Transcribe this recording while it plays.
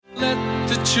Let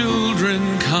the children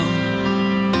come.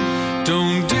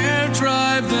 Don't dare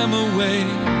drive them away.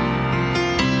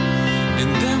 In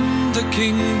them the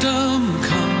kingdom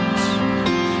comes.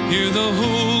 Hear the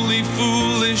holy,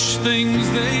 foolish things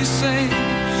they say.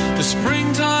 The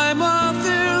springtime of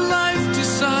their life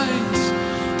decides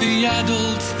the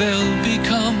adults they'll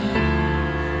become.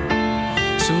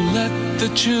 So let the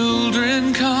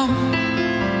children come.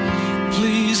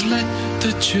 Please let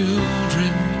the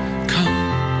children come.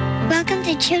 Welcome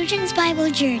to Children's Bible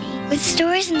Journey, with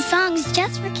stories and songs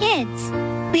just for kids.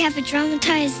 We have a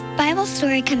dramatized Bible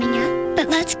story coming up, but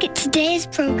let's get today's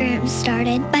program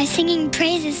started by singing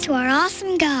praises to our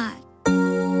awesome God.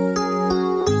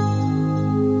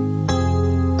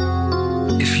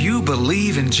 If you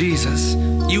believe in Jesus,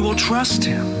 you will trust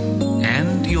Him,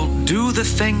 and you'll do the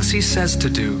things He says to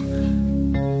do.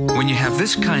 When you have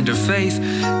this kind of faith,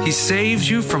 He saves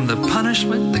you from the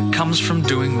punishment that comes from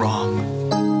doing wrong.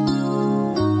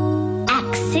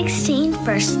 Acts 16,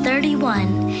 verse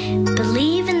 31.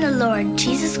 Believe in the Lord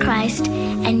Jesus Christ,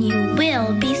 and you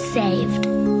will be saved.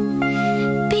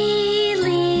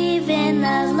 Believe in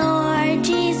the Lord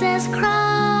Jesus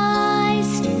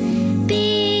Christ.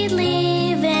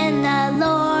 Believe in the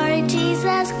Lord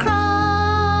Jesus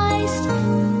Christ,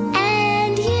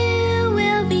 and you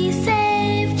will be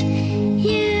saved.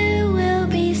 You will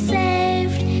be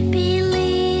saved.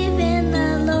 Believe in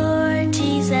the Lord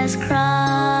Jesus Christ.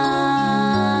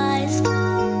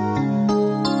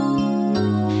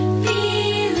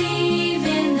 Believe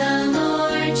in the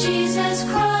Lord Jesus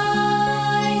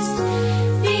Christ.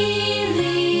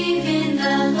 Believe in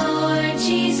the Lord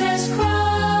Jesus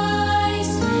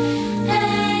Christ,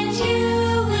 and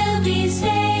you will be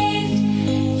saved.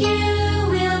 You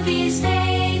will be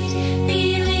saved.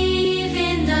 Believe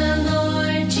in the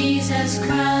Lord Jesus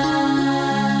Christ.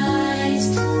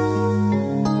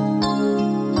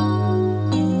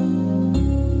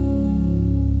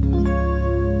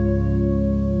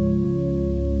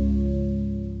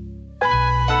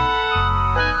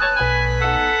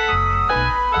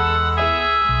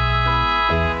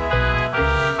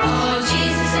 Oh,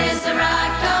 Jesus is the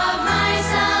rock of my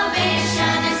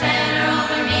salvation. His banner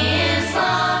over me is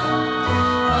love.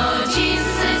 Oh,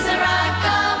 Jesus is the rock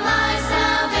of my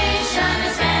salvation.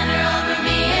 His banner over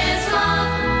me is love.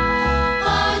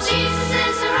 Oh, Jesus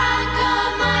is the rock of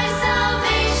my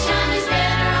salvation. His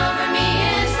banner over me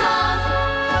is love.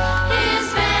 His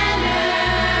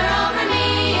banner over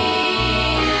me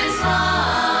is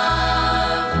love.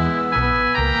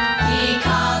 He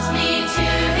calls me to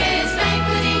his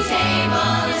banqueting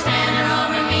table. His banner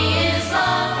over me is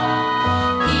love.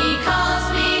 He calls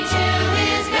me to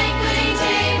his banqueting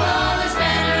table. His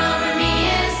banner over me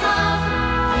is love.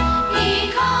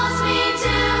 He calls me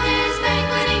to his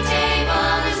banqueting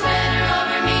table. His banner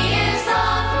over me is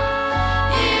love.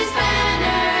 His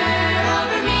banner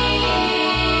over me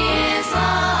is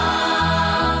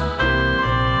love.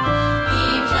 He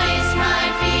placed my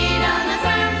feet on the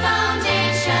firm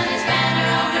foundation. His banner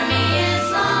over me is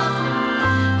love.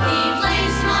 He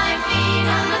placed my feet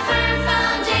on the firm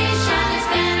foundation. His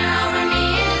banner over me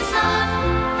is love.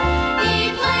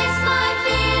 He placed my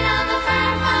feet on the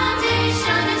firm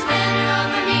foundation. His banner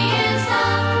over me is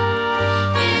love.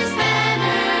 His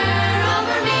banner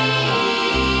over me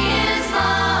is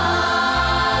love.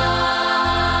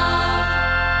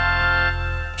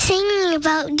 Singing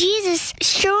about Jesus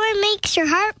sure makes your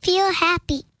heart feel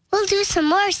happy. We'll do some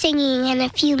more singing in a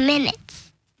few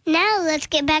minutes. Now let's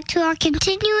get back to our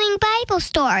continuing Bible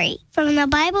story from the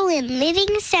Bible in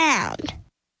Living Sound.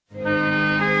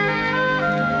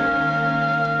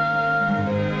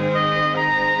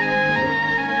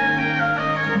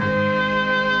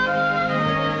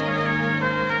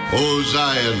 O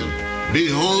Zion,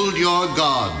 behold your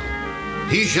God.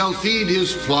 He shall feed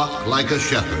his flock like a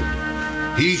shepherd.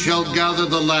 He shall gather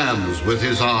the lambs with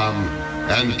his arm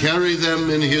and carry them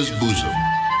in his bosom.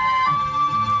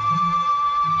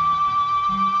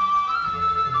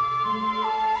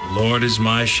 The Lord is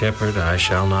my shepherd, I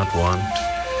shall not want.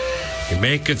 He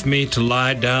maketh me to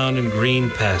lie down in green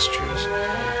pastures.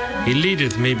 He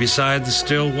leadeth me beside the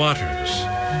still waters.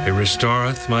 He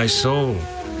restoreth my soul.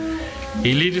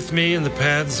 He leadeth me in the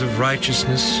paths of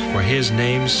righteousness for his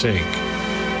name's sake.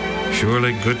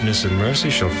 Surely goodness and mercy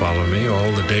shall follow me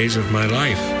all the days of my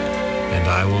life, and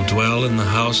I will dwell in the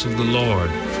house of the Lord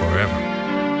forever.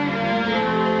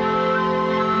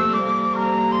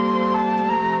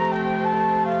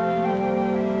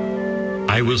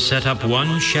 I will set up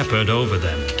one shepherd over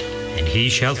them, and he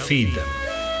shall feed them.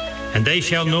 And they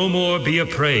shall no more be a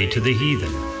prey to the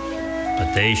heathen,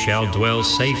 but they shall dwell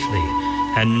safely,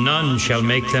 and none shall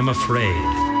make them afraid.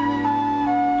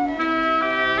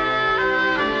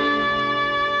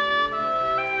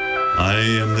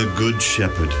 am the good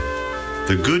shepherd.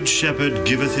 The good shepherd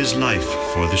giveth his life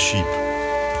for the sheep.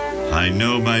 I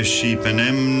know my sheep, and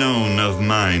am known of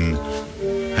mine.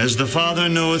 As the Father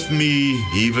knoweth me,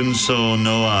 even so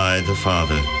know I the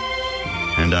Father.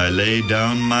 And I lay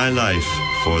down my life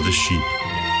for the sheep.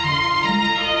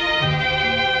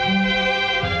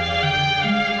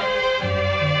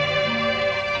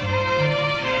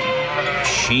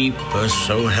 Sheep are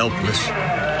so helpless.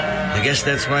 I guess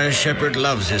that's why a shepherd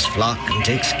loves his flock and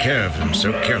takes care of them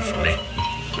so carefully.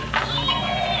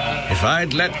 If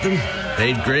I'd let them,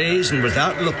 they'd graze and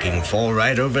without looking fall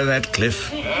right over that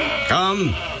cliff.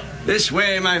 Come, this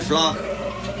way, my flock.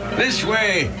 This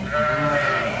way.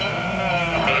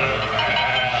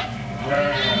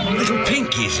 Little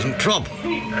Pinky's in trouble.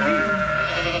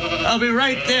 I'll be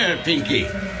right there, Pinky.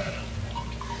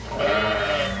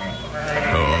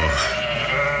 Oh,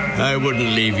 I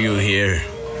wouldn't leave you here.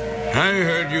 I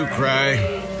heard you cry.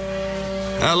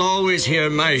 I'll always hear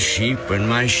my sheep when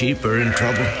my sheep are in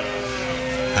trouble.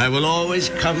 I will always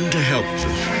come to help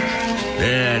them.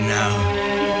 There now.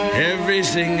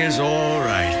 Everything is all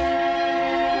right.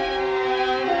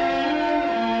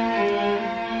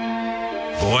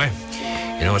 Boy,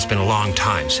 you know, it's been a long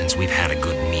time since we've had a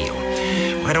good meal.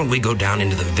 Why don't we go down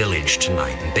into the village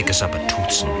tonight and pick us up a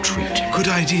toothsome treat? Good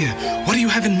idea. What do you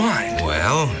have in mind?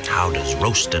 Well, how does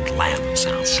roasted lamb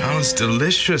sound? Sounds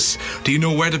delicious. Do you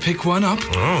know where to pick one up?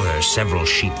 Oh, there's several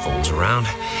sheepfolds around.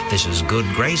 This is good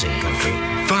grazing country.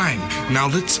 Fine. Now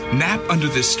let's nap under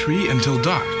this tree until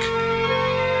dark.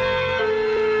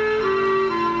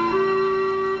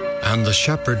 And the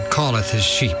shepherd calleth his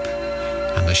sheep,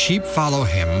 and the sheep follow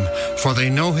him, for they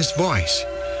know his voice.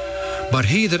 But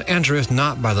he that entereth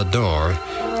not by the door,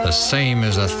 the same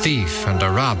is a thief and a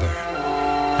robber.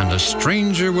 And a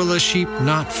stranger will the sheep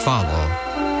not follow,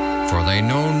 for they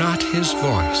know not his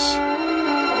voice.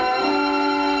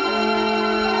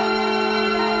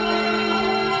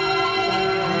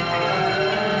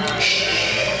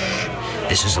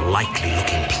 This is a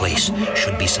likely-looking place.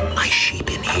 Should be some nice sheep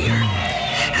in here.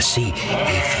 Now see,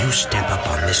 if you step up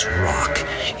on this rock,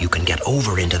 you can get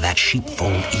over into that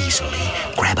sheepfold easily,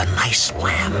 grab a nice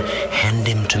lamb, hand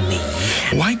him to me.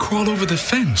 Why crawl over the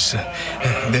fence?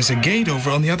 There's a gate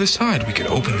over on the other side. We could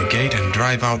open the gate and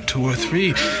drive out 2 or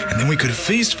 3, and then we could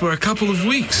feast for a couple of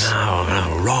weeks.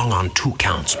 No, wrong on 2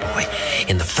 counts, boy.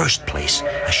 In the first place,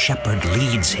 a shepherd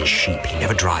leads his sheep. He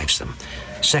never drives them.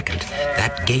 Second,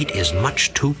 that gate is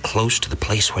much too close to the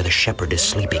place where the shepherd is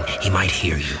sleeping. He might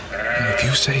hear you. If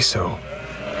you say so.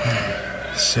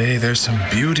 Say, there's some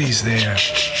beauties there.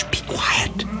 Shh, be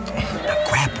quiet. Now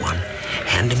grab one,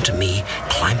 hand him to me,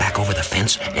 climb back over the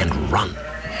fence, and run.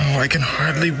 Oh, I can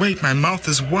hardly wait. My mouth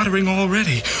is watering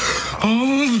already.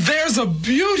 Oh, there's a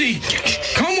beauty.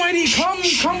 Come, Whitey, come,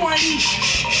 Whitey.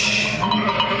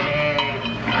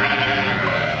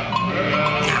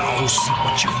 Now, see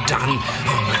what you've done.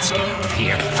 Oh, let's get out of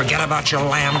here. Forget about your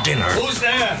lamb dinner. Who's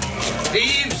there?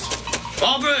 Thieves?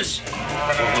 Robbers?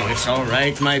 Oh, it's all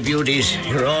right, my beauties.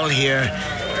 You're all here.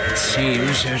 It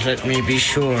seems. Let me be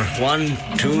sure. 1,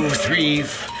 2, 3.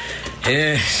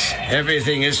 Yes,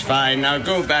 everything is fine. Now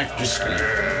go back to sleep.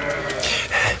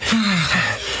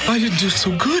 I didn't do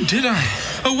so good, did I?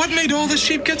 What made all the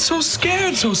sheep get so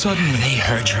scared so suddenly? They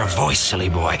heard your voice, silly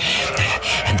boy.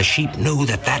 And the sheep knew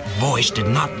that that voice did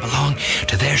not belong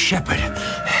to their shepherd.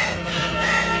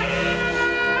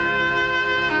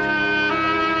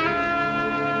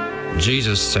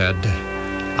 Jesus said,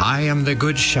 I am the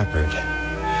good shepherd.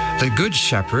 The good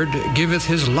shepherd giveth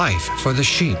his life for the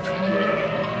sheep.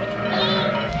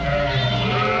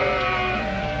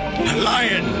 A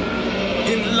lion,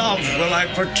 in love will I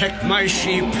protect my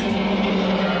sheep.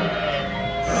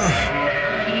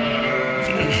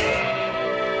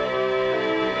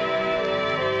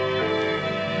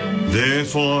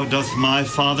 Therefore doth my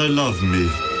Father love me,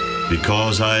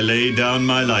 because I lay down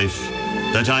my life,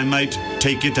 that I might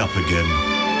take it up again.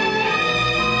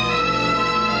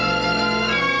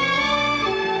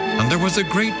 And there was a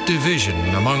great division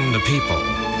among the people.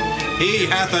 He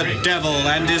hath a devil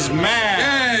and is mad.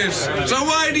 Yes, so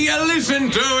why do you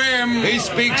listen to him? He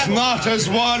speaks not as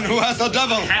one who hath a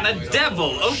devil. And a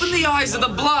devil? Open the eyes of the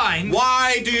blind.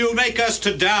 Why do you make us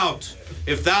to doubt?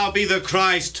 If thou be the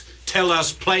Christ, tell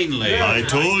us plainly. I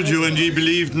told you, and ye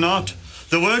believed not.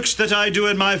 The works that I do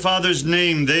in my Father's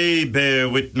name, they bear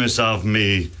witness of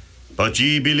me. But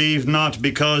ye believe not,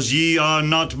 because ye are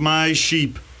not my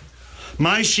sheep.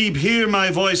 My sheep hear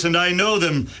my voice, and I know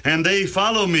them, and they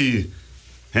follow me.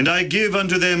 And I give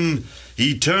unto them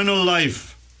eternal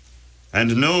life,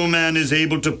 and no man is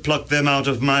able to pluck them out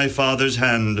of my Father's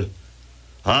hand.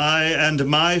 I and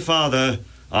my Father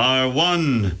are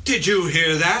one. Did you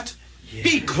hear that?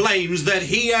 He claims that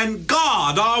he and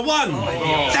God are one.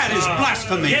 That is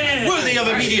blasphemy, worthy of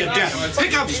immediate death.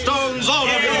 Pick up stones, all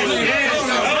of you.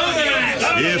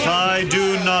 If I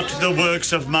do not the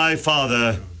works of my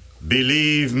Father,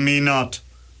 believe me not.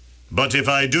 But if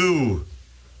I do,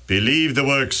 believe the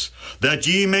works, that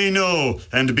ye may know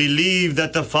and believe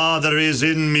that the Father is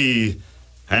in me,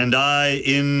 and I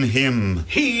in him.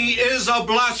 He is a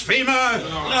blasphemer.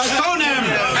 Stone him,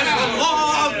 as the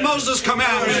law of Moses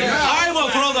commands. I will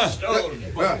throw the stone.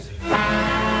 Where is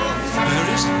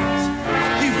he?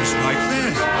 He was right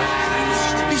there.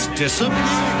 He's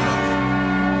disappeared.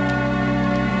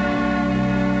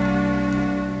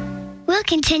 We'll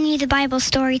continue the Bible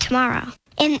story tomorrow.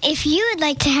 And if you would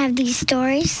like to have these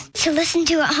stories to listen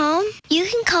to at home, you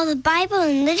can call the Bible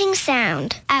in Living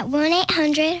Sound at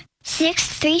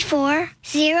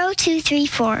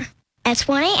 1-800-634-0234. That's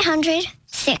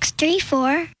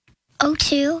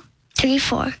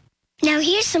 1-800-634-0234. Now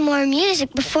here's some more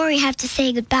music before we have to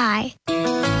say goodbye.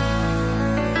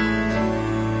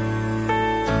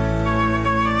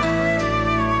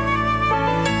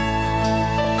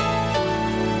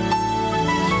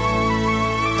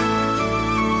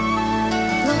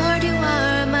 Lord, you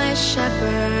are my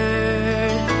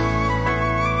shepherd.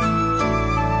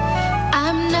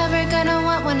 I'm never gonna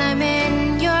want when I'm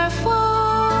in your fold.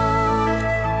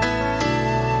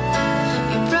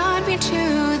 You brought me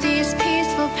to these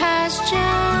peaceful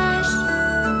pastures,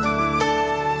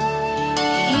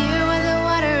 here where the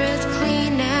water is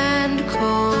clean and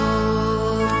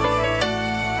cold.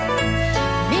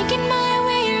 Making my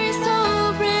way, you're so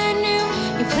brand new.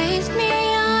 You placed me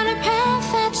on a path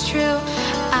that's true.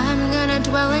 I'm gonna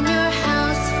dwell in your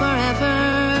house forever.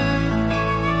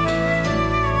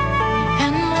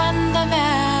 And when the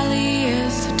valley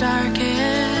is the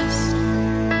darkest,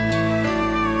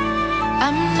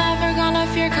 I'm never gonna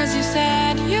fear, 'cause you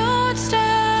said you'd stay.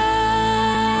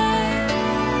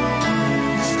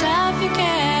 The staff you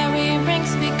carry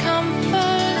brings me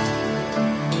comfort,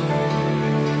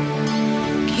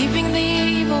 keeping the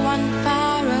evil one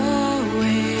far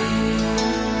away.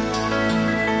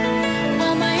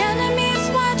 While my enemies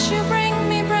watch, you bring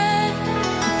me bread.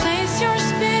 Place your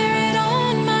spirit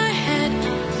on my head.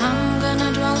 I'm gonna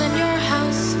dwell in your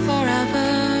house forever.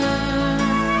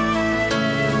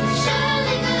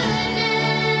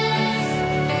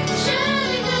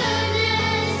 Surely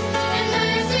goodness and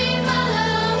mercy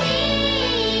follow me.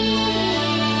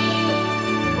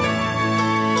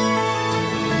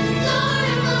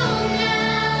 Lord, move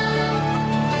now.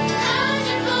 Out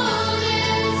your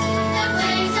fullness, the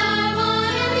place I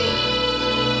wanna be.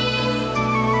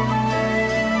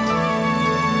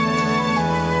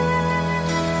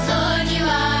 Lord, you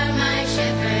are my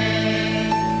shepherd.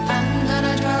 I'm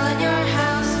gonna dwell in your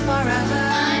house forever.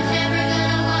 I'm never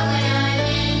gonna want when I'm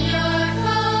in your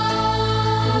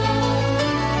fold.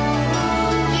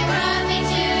 You brought me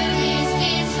to these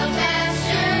peaceful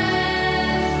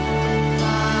pastures.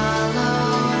 Follow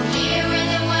here where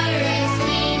the water is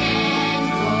clean and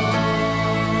cold.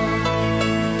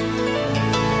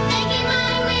 Making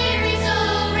my weary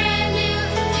soul brand new.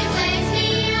 You place me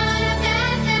on a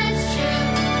path that's true.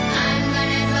 I'm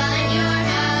gonna dwell in your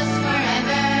house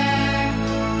forever.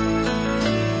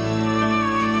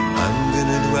 I'm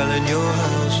gonna dwell in your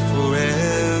house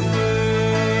forever.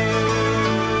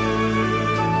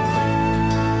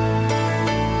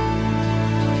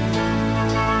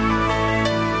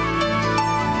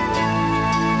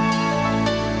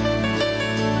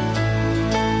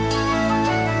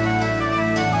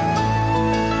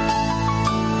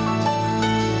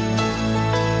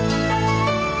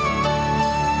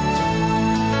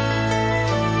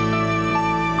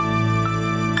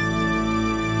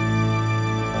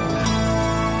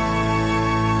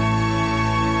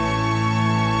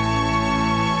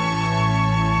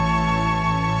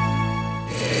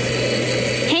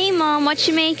 Hey, Mom, what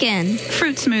you making?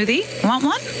 Fruit smoothie. Want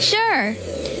one? Sure.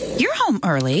 You're home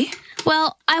early.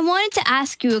 Well, I wanted to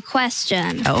ask you a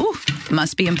question. Oh,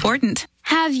 must be important.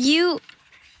 Have you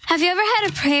ever had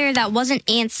a prayer that wasn't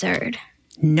answered?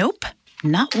 Nope,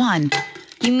 not one.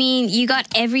 You mean you got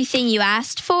everything you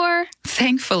asked for?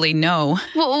 Thankfully, no.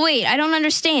 Well, wait, I don't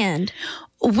understand.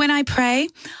 When I pray,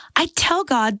 I tell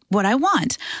God what I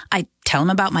want. I tell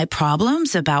him about my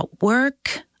problems, about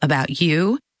work, about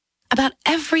you, about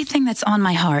everything that's on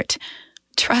my heart.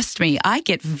 Trust me, I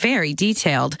get very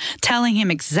detailed, telling him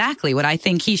exactly what I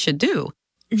think he should do.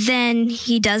 Then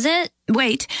he does it?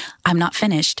 Wait, I'm not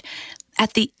finished.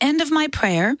 At the end of my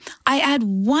prayer, I add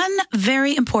one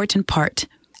very important part.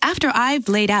 After I've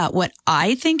laid out what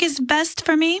I think is best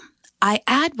for me, I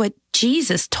add what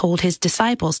Jesus told his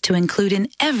disciples to include in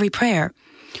every prayer.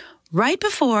 Right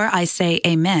before I say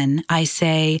amen, I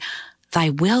say, "Thy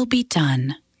will be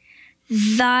done."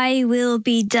 Thy will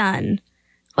be done.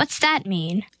 What's that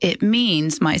mean? It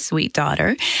means, my sweet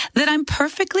daughter, that I'm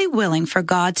perfectly willing for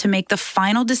God to make the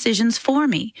final decisions for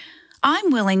me.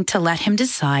 I'm willing to let him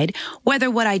decide whether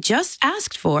what I just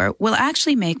asked for will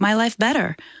actually make my life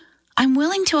better. I'm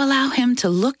willing to allow him to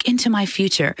look into my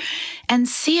future and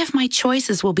see if my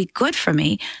choices will be good for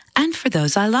me and for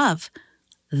those I love.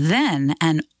 Then,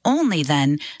 and only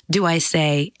then, do I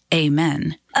say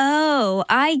amen. Oh,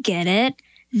 I get it.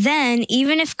 Then,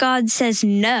 even if God says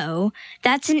no,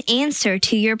 that's an answer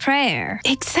to your prayer.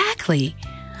 Exactly.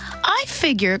 I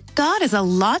figure God is a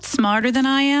lot smarter than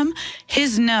I am.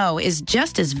 His no is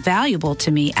just as valuable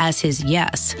to me as his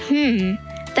yes.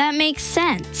 That makes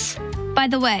sense. By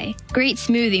the way, great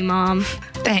smoothie, Mom.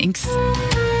 Thanks.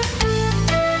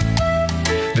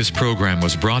 This program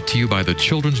was brought to you by the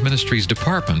Children's Ministries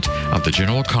Department of the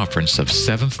General Conference of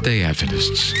Seventh-day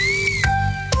Adventists.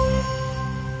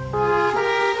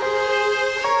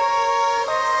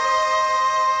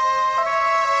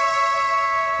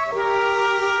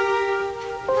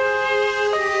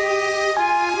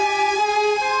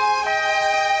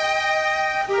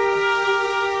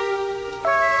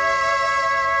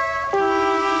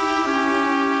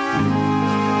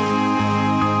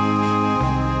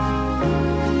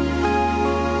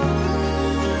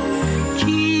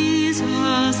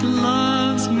 Jesus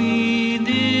loves me,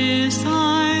 this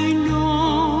I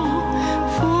know,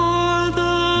 for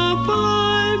the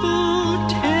Bible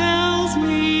tells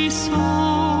me so.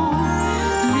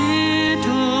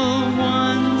 Little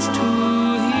ones to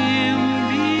him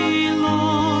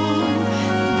belong,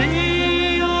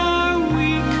 they are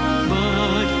weak,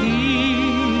 but he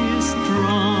is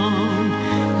strong.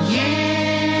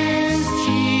 Yes,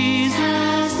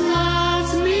 Jesus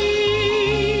loves me.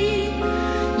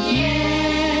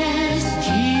 Yes,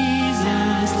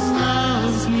 Jesus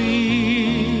loves me.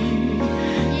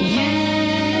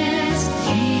 Yes,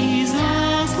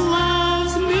 Jesus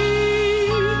loves me.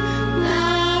 The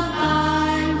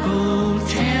Bible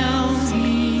tells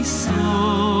me so.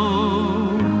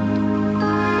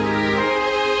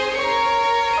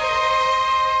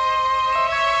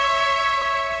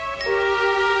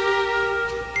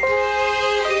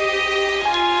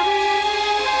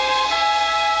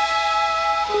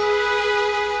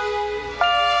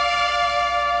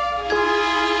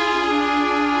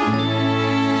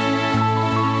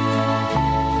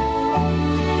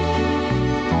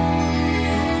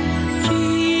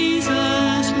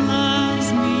 Jesus loves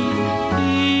me,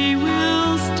 he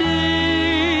will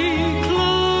stay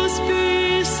close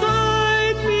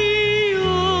beside me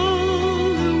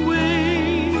all the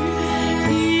way.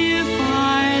 If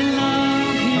I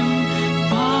love him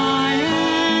by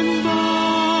and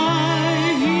by,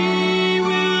 he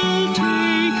will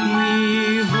take me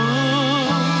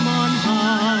home on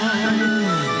high.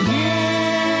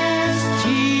 Yes,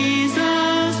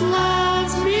 Jesus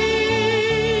loves me.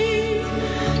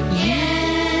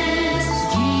 Yes,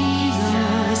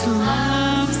 Jesus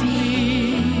loves me.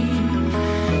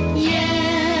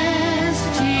 Yes,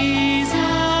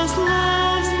 Jesus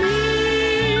loves me.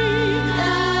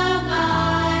 The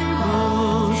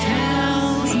Bible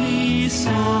tells me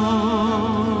so.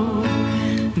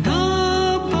 The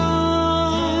Bible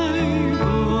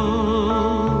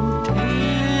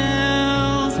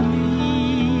tells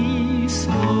me so.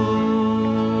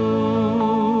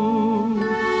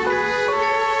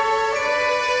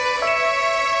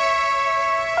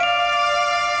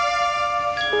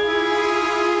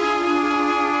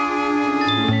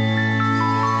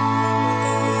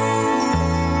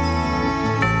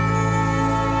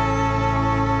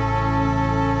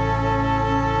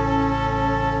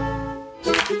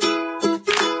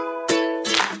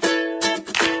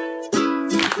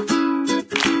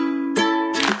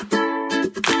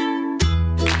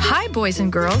 Hi, boys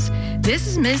and girls. This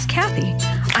is Ms. Kathy.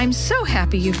 I'm so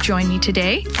happy you've joined me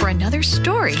today for another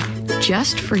story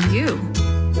just for you.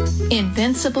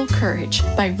 Invincible Courage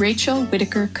by Rachel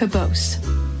Whitaker Cabose.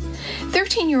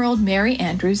 13-year-old Mary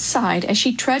Andrews sighed as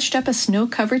she trudged up a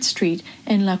snow-covered street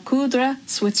in La Coudre,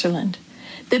 Switzerland.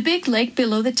 The big lake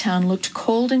below the town looked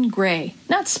cold and gray,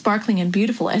 not sparkling and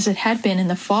beautiful as it had been in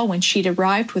the fall when she'd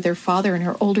arrived with her father and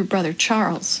her older brother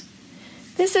Charles.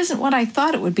 This isn't what I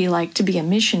thought it would be like to be a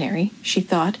missionary, she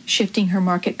thought, shifting her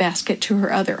market basket to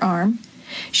her other arm.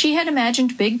 She had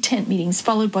imagined big tent meetings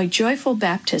followed by joyful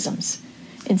baptisms.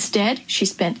 Instead, she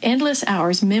spent endless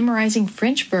hours memorizing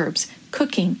French verbs,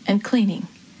 cooking and cleaning.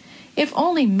 If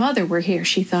only Mother were here,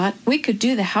 she thought, we could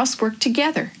do the housework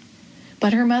together.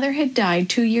 but her mother had died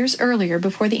 2 years earlier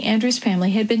before the Andrews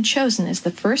family had been chosen as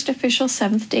the first official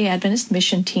Seventh-day Adventist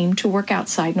mission team to work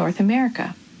outside North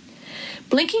America.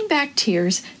 Blinking back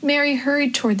tears, Mary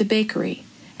hurried toward the bakery.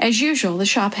 As usual, the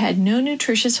shop had no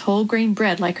nutritious whole-grain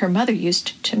bread like her mother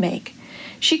used to make.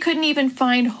 She couldn't even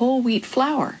find whole wheat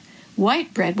flour.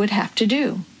 White bread would have to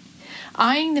do.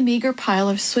 Eyeing the meager pile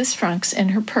of Swiss francs in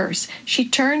her purse, she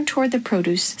turned toward the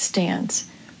produce stands.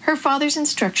 Her father's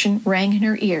instruction rang in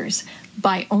her ears.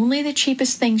 Buy only the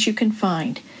cheapest things you can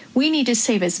find. We need to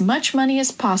save as much money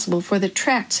as possible for the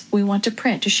tracts we want to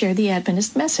print to share the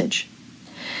Adventist message.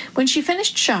 When she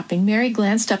finished shopping, Mary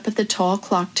glanced up at the tall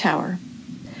clock tower.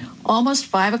 Almost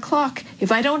 5 o'clock.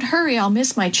 If I don't hurry, I'll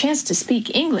miss my chance to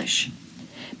speak English.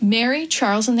 Mary,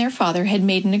 Charles, and their father had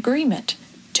made an agreement.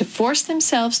 To force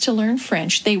themselves to learn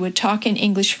French, they would talk in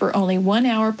English for only 1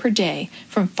 hour per day,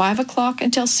 from 5 o'clock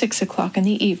until 6 o'clock in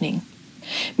the evening.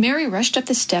 Mary rushed up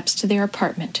the steps to their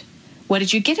apartment. "What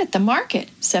did you get at the market?"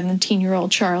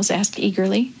 17-year-old Charles asked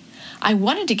eagerly. "I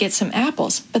wanted to get some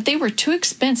apples, but they were too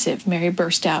expensive," Mary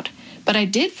burst out. "But I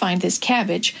did find this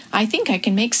cabbage. I think I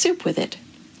can make soup with it."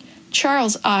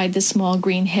 Charles eyed the small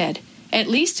green head. "At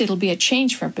least it'll be a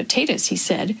change from potatoes," he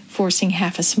said, forcing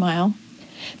half a smile.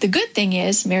 "The good thing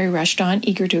is," Mary rushed on,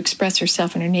 eager to express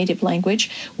herself in her native language,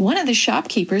 "one of the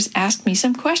shopkeepers asked me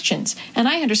some questions, and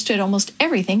I understood almost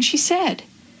everything she said."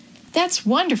 "That's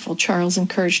wonderful," Charles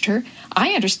encouraged her. "I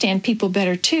understand people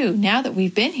better, too, now that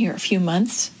we've been here a few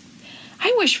months."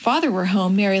 "I wish Father were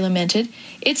home," Mary lamented.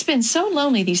 "It's been so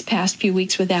lonely these past few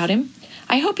weeks without him.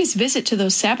 I hope his visit to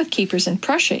those Sabbath keepers in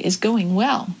Prussia is going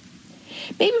well."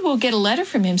 "Maybe we'll get a letter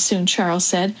from him soon," Charles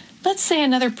said. "Let's say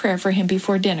another prayer for him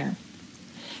before dinner."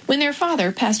 When their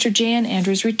father, Pastor J.N.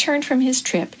 Andrews, returned from his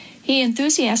trip, he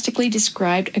enthusiastically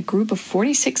described a group of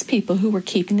 46 people who were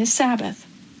keeping the Sabbath.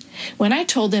 "When I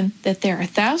told them that there are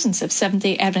thousands of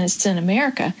Seventh-day Adventists in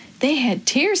America, they had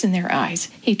tears in their eyes,"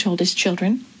 he told his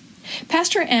children.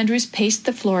 Pastor Andrews paced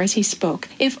the floor as he spoke.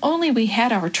 "If only we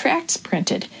had our tracts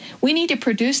printed. We need to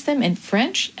produce them in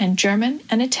French and German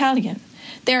and Italian.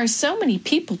 There are so many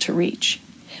people to reach."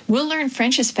 "We'll learn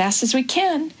French as fast as we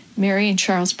can," Mary and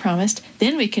Charles promised.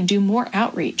 "Then we can do more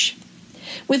outreach."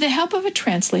 With the help of a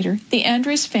translator, the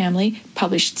Andrews family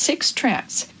published 6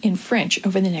 tracts in French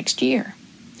over the next year.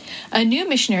 A new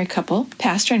missionary couple,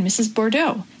 Pastor and Mrs.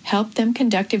 Bordeaux, helped them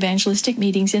conduct evangelistic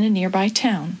meetings in a nearby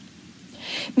town.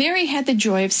 Mary had the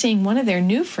joy of seeing one of their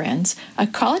new friends, a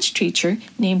college teacher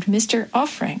named Mr.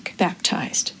 Offrank,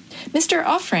 baptized. Mr.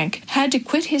 Offrank had to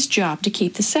quit his job to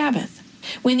keep the Sabbath.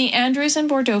 When the Andrews and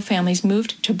Bordeaux families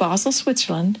moved to Basel,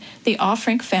 Switzerland, the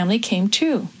Offrank family came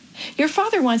too. "Your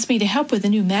father wants me to help with a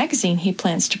new magazine he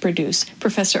plans to produce,"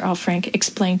 Professor Offrank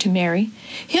explained to Mary.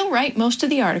 "He'll write most of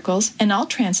the articles, and I'll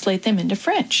translate them into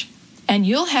French. And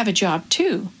you'll have a job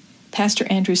too." Pastor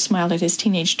Andrews smiled at his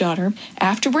teenage daughter.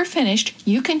 "After we're finished,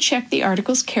 you can check the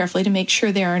articles carefully to make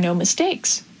sure there are no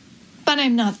mistakes." "But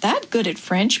I'm not that good at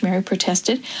French," Mary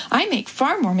protested. "I make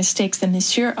far more mistakes than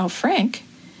Monsieur Offrank."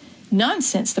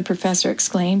 "Nonsense," the professor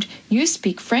exclaimed. "You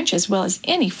speak French as well as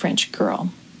any French girl."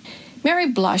 Mary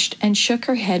blushed and shook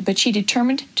her head, but she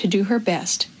determined to do her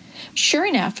best. Sure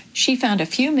enough, she found a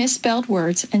few misspelled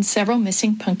words and several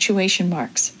missing punctuation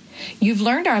marks. "You've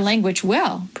learned our language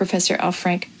well," Professor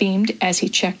Offrank beamed as he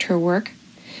checked her work.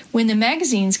 When the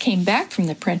magazines came back from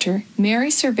the printer,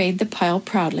 Mary surveyed the pile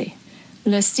proudly.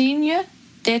 "Le signe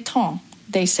des temps,"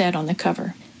 they said on the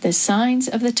cover. "The signs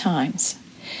of the times."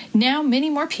 "Now many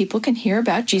more people can hear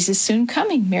about Jesus' soon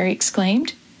coming," Mary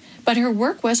exclaimed. But her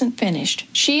work wasn't finished.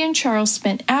 She and Charles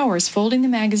spent hours folding the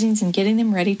magazines and getting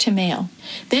them ready to mail.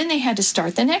 Then they had to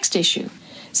start the next issue.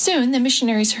 Soon the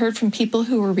missionaries heard from people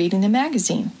who were reading the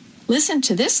magazine. "Listen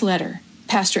to this letter,"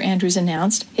 Pastor Andrews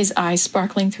announced, his eyes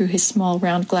sparkling through his small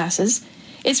round glasses.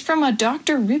 "It's from a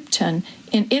Dr. Rupton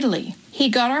in Italy. He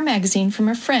got our magazine from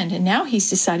a friend, and now he's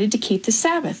decided to keep the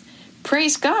Sabbath.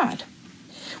 Praise God."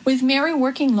 With Mary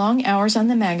working long hours on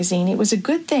the magazine, it was a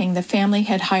good thing the family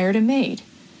had hired a maid.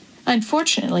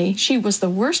 Unfortunately, she was the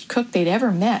worst cook they'd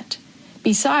ever met.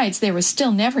 Besides, there was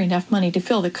still never enough money to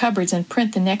fill the cupboards and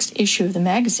print the next issue of the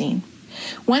magazine.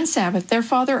 One Sabbath, their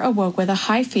father awoke with a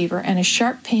high fever and a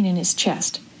sharp pain in his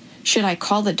chest. "Should I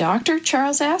call the doctor?"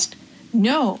 Charles asked.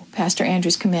 "No," Pastor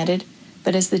Andrews commanded.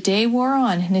 But as the day wore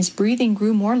on and his breathing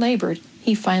grew more labored,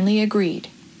 he finally agreed.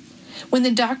 When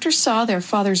the doctor saw their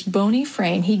father's bony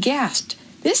frame, he gasped.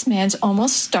 "This man's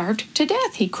almost starved to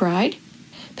death," he cried.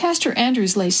 Pastor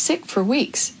Andrews lay sick for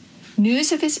weeks.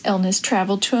 News of his illness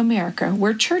traveled to America,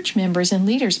 where church members and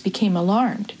leaders became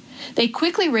alarmed. They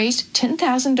quickly raised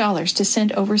 $10,000 to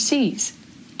send overseas.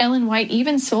 Ellen White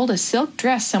even sold a silk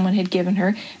dress someone had given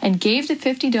her and gave the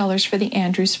 $50 for the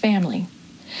Andrews family.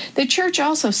 The church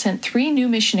also sent 3 new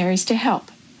missionaries to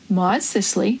help, Maud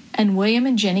Sisley and William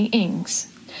and Jenny Ings.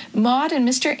 Maud and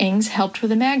Mr. Ings helped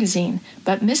with a magazine,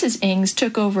 but Mrs. Ings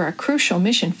took over a crucial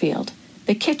mission field,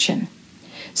 the kitchen.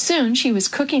 Soon she was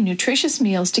cooking nutritious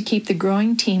meals to keep the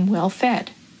growing team well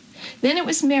fed. Then it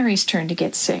was Mary's turn to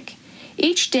get sick.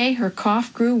 Each day her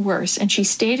cough grew worse and she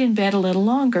stayed in bed a little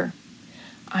longer.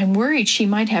 "I'm worried she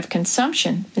might have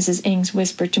consumption," Mrs. Ings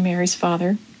whispered to Mary's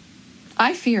father.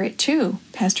 "I fear it too,"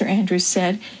 Pastor Andrews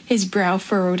said, his brow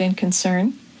furrowed in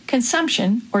concern.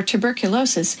 Consumption, or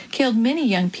tuberculosis, killed many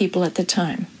young people at the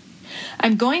time.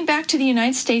 "I'm going back to the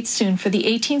United States soon for the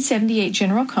 1878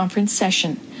 General Conference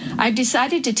session. I've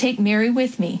decided to take Mary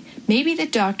with me. Maybe the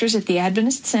doctors at the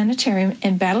Adventist Sanitarium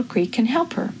in Battle Creek can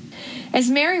help her." As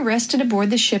Mary rested aboard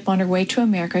the ship on her way to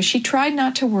America, she tried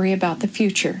not to worry about the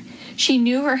future. She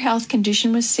knew her health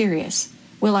condition was serious.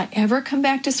 "Will I ever come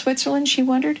back to Switzerland?" she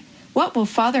wondered. "What will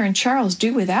Father and Charles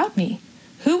do without me?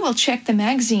 Who will check the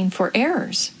magazine for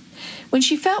errors?" When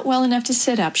she felt well enough to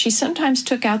sit up, she sometimes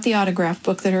took out the autograph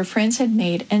book that her friends had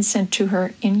made and sent to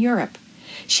her in Europe.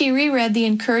 She reread the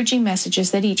encouraging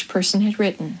messages that each person had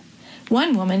written.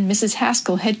 One woman, Mrs.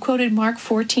 Haskell, had quoted Mark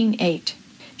 14:8.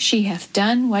 "She hath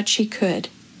done what she could."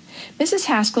 Mrs.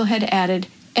 Haskell had added,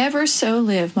 "Ever so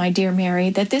live, my dear Mary,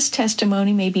 that this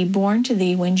testimony may be borne to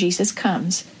thee when Jesus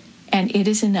comes." And it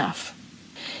is enough.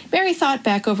 Mary thought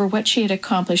back over what she had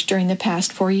accomplished during the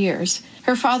past 4 years.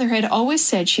 Her father had always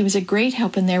said she was a great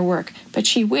help in their work, but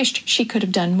she wished she could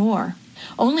have done more.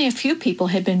 Only a few people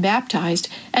had been baptized,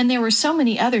 and there were so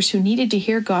many others who needed to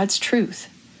hear God's truth.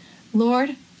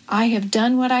 "Lord, I have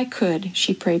done what I could,"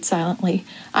 she prayed silently.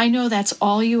 "I know that's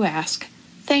all you ask.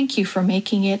 Thank you for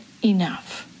making it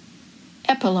enough."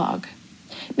 Epilogue.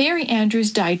 Mary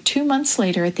Andrews died 2 months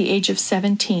later at the age of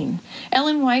 17.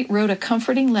 Ellen White wrote a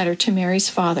comforting letter to Mary's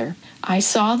father. "I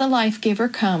saw the life-giver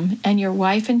come, and your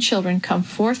wife and children come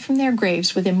forth from their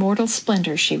graves with immortal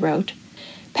splendor," she wrote.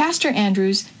 Pastor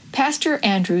Andrews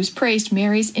praised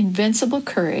Mary's invincible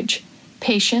courage,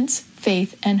 patience,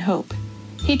 faith, and hope.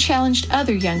 He challenged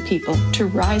other young people to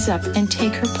rise up and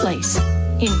take her place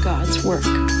in God's work.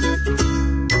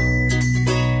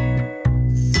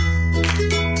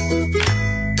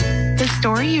 The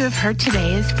story you have heard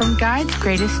today is from God's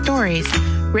Greatest Stories,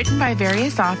 written by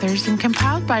various authors and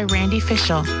compiled by Randy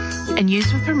Fischel, and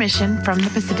used with permission from the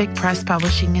Pacific Press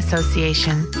Publishing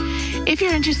Association. If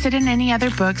you're interested in any other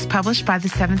books published by the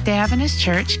Seventh-day Adventist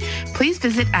Church, please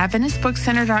visit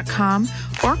AdventistBookCenter.com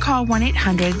or call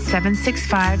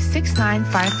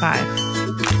 1-800-765-6955.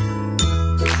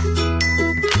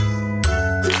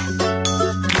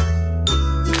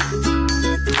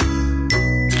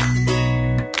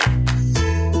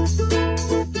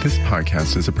 This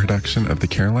podcast is a production of the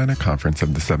Carolina Conference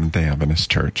of the Seventh-day Adventist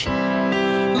Church.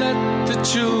 Let the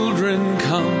children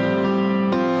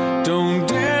come. Don't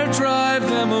dare drive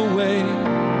them away.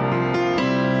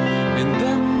 In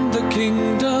them the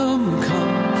kingdom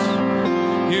comes.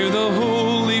 Hear the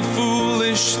holy,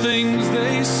 foolish things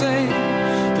they say.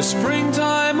 The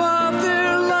springtime of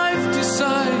their life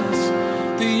decides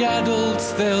the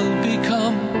adults they'll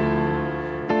become.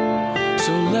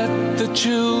 So let the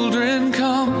children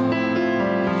come.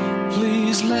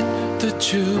 Please let the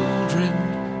children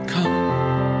come.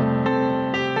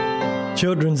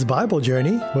 Children's Bible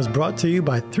Journey was brought to you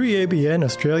by 3ABN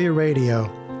Australia Radio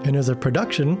and is a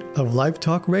production of Live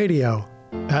Talk Radio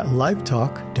at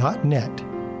livetalk.net.